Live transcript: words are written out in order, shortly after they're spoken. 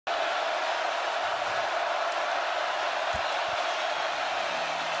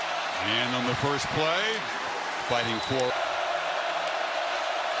And on the first play, fighting for.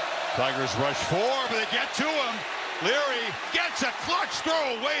 Tigers rush four, but they get to him. Leary gets a clutch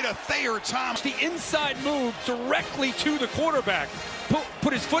throw away to Thayer Thomas. The inside move directly to the quarterback.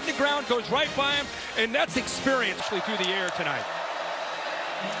 Put his foot in the ground, goes right by him, and that's experience through the air tonight.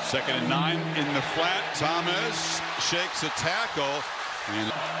 2nd and 9 in the flat. Thomas shakes a tackle.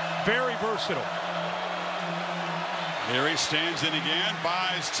 And very versatile. Leary stands in again,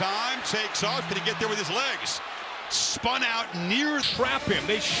 buys time, takes off. Can he get there with his legs? Spun out near. Trap him.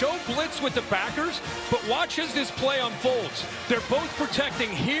 They show blitz with the backers, but watch as this play unfolds. They're both protecting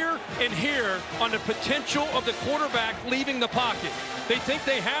here and here on the potential of the quarterback leaving the pocket. They think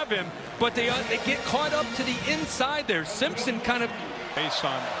they have him, but they get caught up to the inside there. Simpson kind of base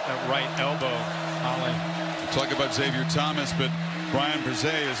on that right elbow. We'll talk about Xavier Thomas, but Brian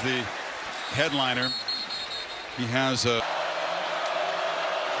Brzee is the headliner. He has a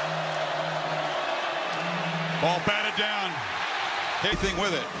ball batted down. Anything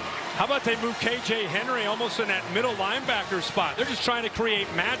with it. How about they move KJ Henry almost in that middle linebacker spot? They're just trying to create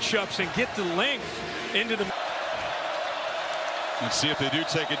matchups and get the length into the. Let's see if they do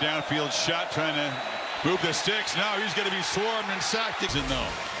take a downfield shot, trying to move the sticks. Now he's going to be swarmed and sacked. No.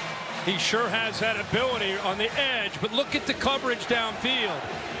 He sure has that ability on the edge, but look at the coverage downfield.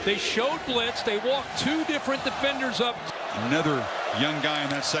 They showed blitz. They walked two different defenders up. Another young guy in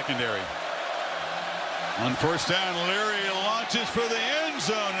that secondary. On first down, Leary launches for the end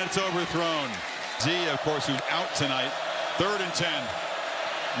zone, and it's overthrown. Z, of course, who's out tonight. 3rd and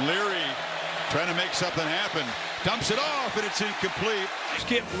 10. Leary trying to make something happen. Dumps it off, and it's incomplete.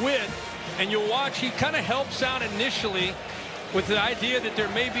 Get width, and you'll watch he kind of helps out initially with the idea that there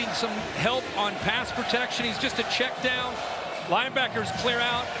may be some help on pass protection. He's just a check down. Linebackers clear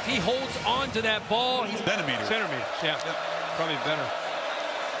out. If he holds on to that ball, he's centimeters. Yeah, probably better.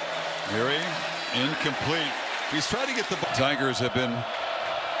 Leary, incomplete. He's trying to get the ball. Tigers have been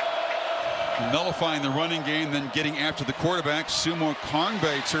nullifying the running game, then getting after the quarterback. Sumo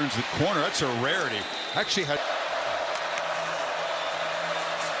Kongbe turns the corner. That's a rarity. Actually had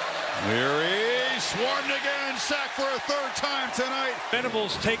Leary swarmed again, sacked for a 3rd time tonight.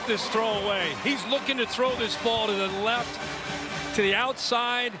 Venables take this throw away. He's looking to throw this ball to the left, to the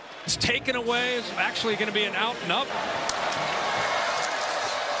outside. It's taken away. It's actually going to be an out and up.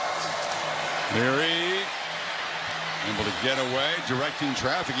 Leary able to get away, directing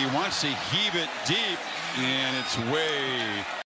traffic. He wants to heave it deep, and it's way